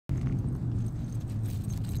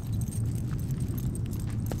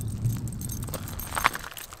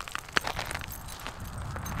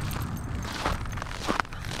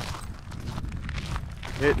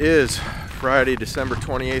It is Friday, December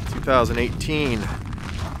 28th, 2018.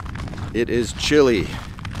 It is chilly.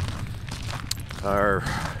 Our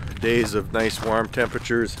days of nice warm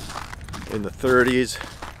temperatures in the 30s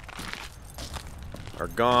are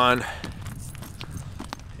gone,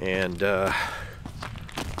 and that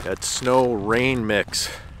snow-rain mix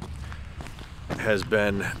has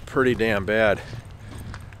been pretty damn bad.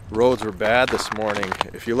 Roads were bad this morning.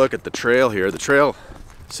 If you look at the trail here,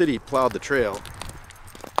 city plowed the trail.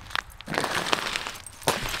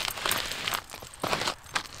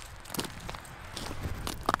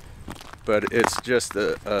 But it's just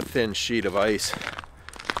a thin sheet of ice.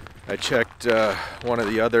 I checked one of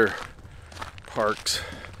the other parks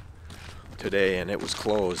today and it was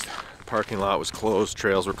closed. The parking lot was closed,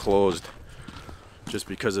 trails were closed just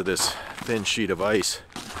because of this thin sheet of ice.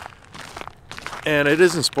 And it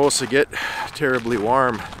isn't supposed to get terribly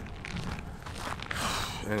warm.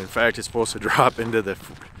 And in fact, it's supposed to drop into the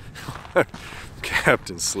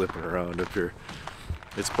captain's slipping around up here.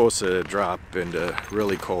 It's supposed to drop into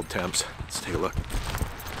really cold temps. Let's take a look.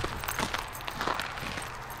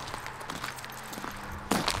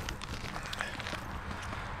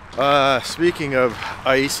 Speaking of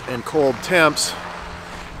ice and cold temps,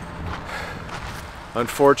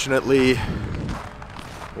 unfortunately,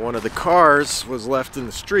 one of the cars was left in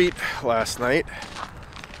the street last night.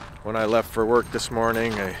 When I left for work this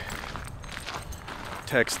morning, I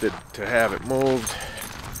texted to have it moved,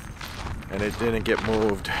 and it didn't get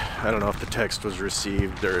moved. I don't know if the text was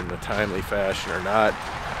received or in a timely fashion or not,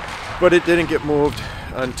 but it didn't get moved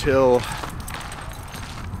until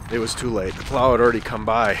it was too late. The plow had already come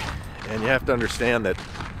by, and you have to understand that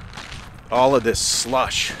all of this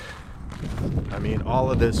slush, I mean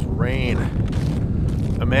all of this rain,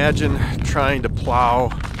 imagine trying to plow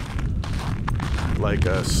like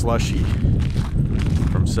a slushie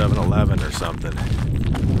from 7-Eleven or something.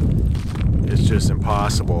 It's just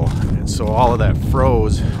impossible. And so all of that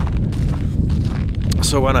froze.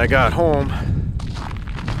 So when I got home,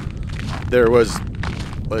 there was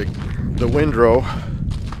like the windrow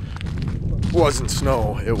wasn't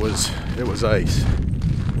snow, it was ice.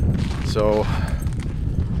 So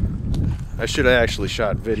I should have actually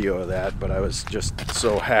shot video of that, but I was just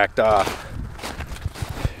so hacked off.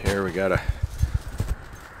 Here we gotta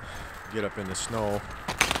get up in the snow.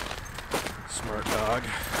 Smart dog.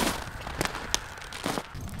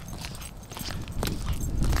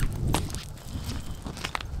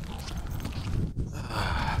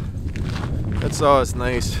 That's always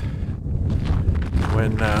nice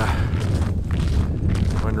when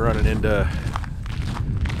running into a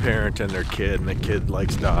parent and their kid, and the kid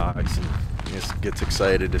likes dogs and just gets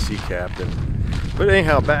excited to see Captain. But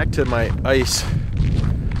anyhow, back to my ice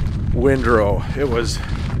windrow. It was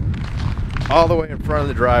all the way in front of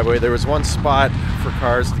the driveway. There was one spot for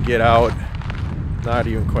cars to get out. Not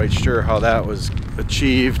even quite sure how that was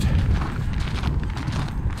achieved.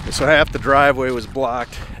 So half the driveway was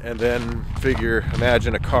blocked, and then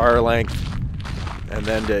imagine a car length, and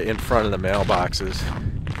then in front of the mailboxes.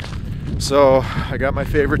 So I got my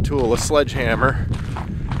favorite tool, a sledgehammer.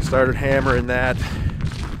 Started hammering that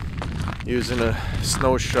using a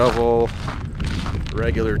snow shovel,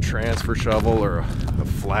 regular transfer shovel, or a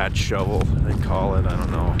flat shovel, they call it, I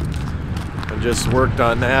don't know. And just worked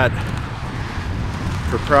on that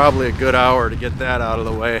for probably a good hour to get that out of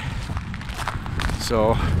the way.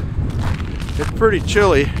 So it's pretty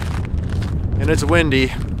chilly and it's windy,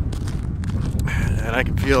 and I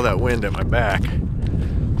can feel that wind at my back.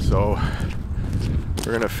 So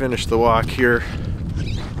we're gonna finish the walk here.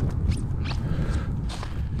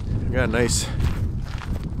 We got a nice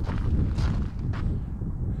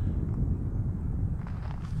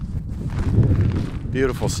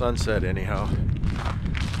beautiful sunset anyhow.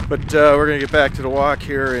 But we're gonna get back to the walk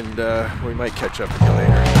here, and we might catch up with you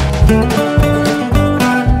later.